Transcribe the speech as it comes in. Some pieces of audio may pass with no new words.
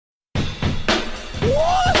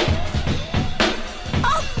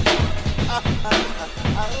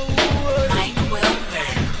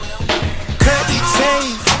Cut the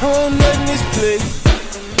chain, I want nothing this place.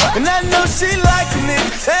 And I know she like a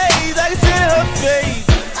nigga taste, I can see it in her face.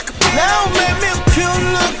 Now make me a cute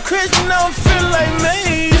little Christian, I don't feel like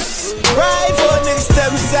Mace. Right for a nigga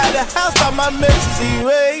step inside the house, all my messages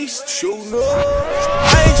erased. Sure no, I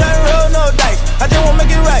ain't tryna roll no dice, I just wanna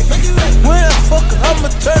make it right. When I fuck her, I'ma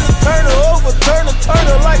turn her over, turn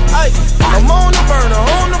her like ice. I'm on the burner,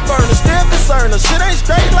 still concerned. Her shit ain't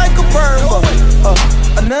straight like a burn, but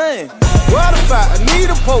a name, water fire, I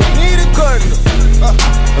need a pope, need a gardener,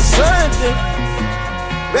 a something.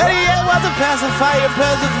 Better yet, watch a pacifier.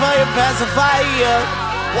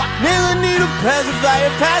 Nigga need a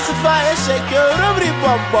pacifier. Shake your rubbery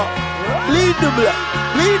bumper. Bleed the blood,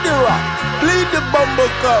 bleed the rock, bleed the bumper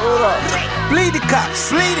cover up. Bleed the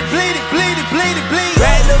cops, bleed it.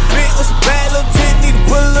 Bad little bitch with some bad little tit, need to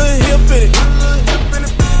put a little hip in it.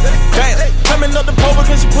 Damn, coming up the pole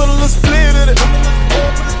because she put a little split in it.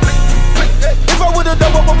 If I with a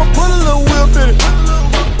double, I'ma put a little whip in it.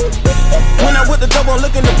 When I with the double, I'm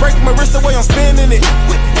looking to break my wrist the way I'm spinning it.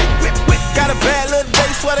 Got a bad little day,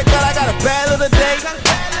 swear to God, I got a bad little day.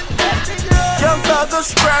 Young thug, go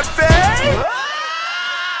scrappy.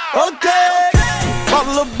 Okay. Bought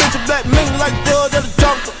a little bitch a black mink like George at the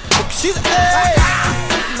jungle. She's a A.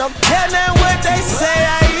 No caring what they say,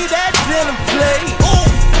 I eat that dinner plate.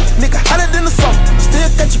 Nigga hotter than the summer, still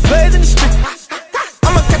catch you played in the street.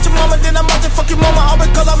 I'ma catch your mama, then I'ma just fuck your mama, all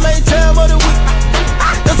because I made jam of the week.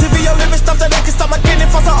 LTV, your living stuff that they can stop my kidney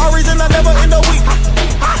for some reason I never end a week.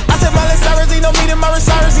 I said Miley Cyrus, he know me than Miley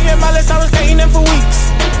Cyrus, he and Miley Cyrus can't eat them for weeks.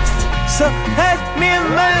 So, hey, me and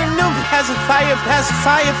Miley new pacifier.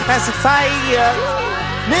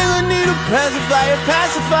 Nigga need a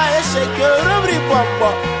pacifier, shake your rubbery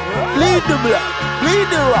bumper. Bleed the blood, bleed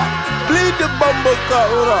the rock, bleed the bumper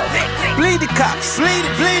cover up. Bleed the cops, bleed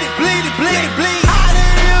it. How the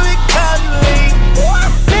hell we come lean?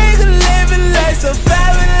 Nigga living like some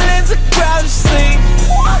fabulous, a crowd to sleep.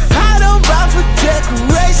 I don't buy for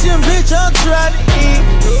decoration, bitch, I'm trying to eat.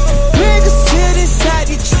 Niggas sit inside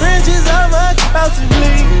the trenches, I'm a crowd to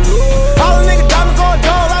bleed. All the niggas diamonds going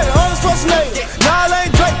down like the Arnold Schwarzenegger. Nah, I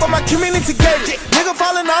ain't Drake, but my community gay. Nigga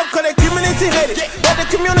falling off cause they community hated. But the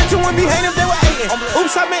community wouldn't be hating if they were hating.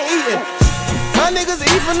 Oops, I been eating. My niggas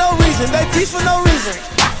eat for no reason, they feast for no reason.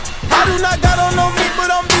 I do not got on no meat, but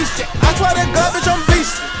I'm beastin'. I swear to God, bitch, I'm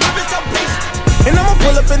beastin'. And I'ma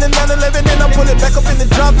pull up in the 911, then I'll pull it back up in the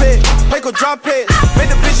drop head. Make her drop head, make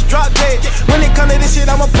the bitch drop dead. When it come to this shit,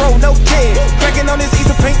 I'm a pro, no kid. Cracking on this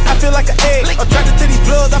ether pink, I feel like an egg. Attracted to these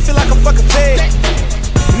bloods, I feel like a fucking fed.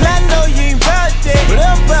 And I know you ain't bout that, but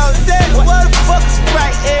I'm bout that. What the fuck is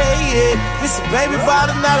right? Yeah. This a baby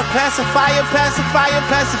bottle, not a pacifier.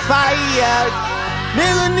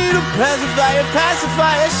 Nigga need a pacifier,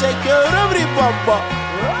 shake your rubbery bumper.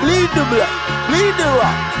 Bleed the blood, bleed the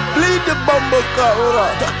rock, bleed the bumper cover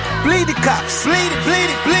up. Bleed the cops, bleed it.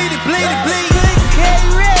 K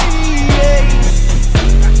ready.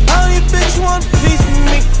 Only bitch want a piece of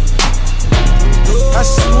me. I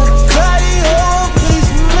swear to God, you want a piece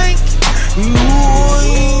of me. You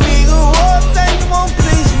nigga want think you want a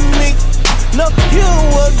piece of me. No, you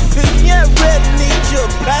don't want a piece. Yeah, red need you a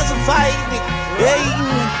pacifier, nigga. Hey,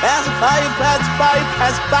 pacifier.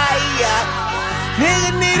 Nigga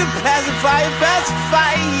need a pacifier.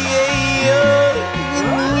 You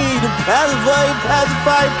need a pacifier.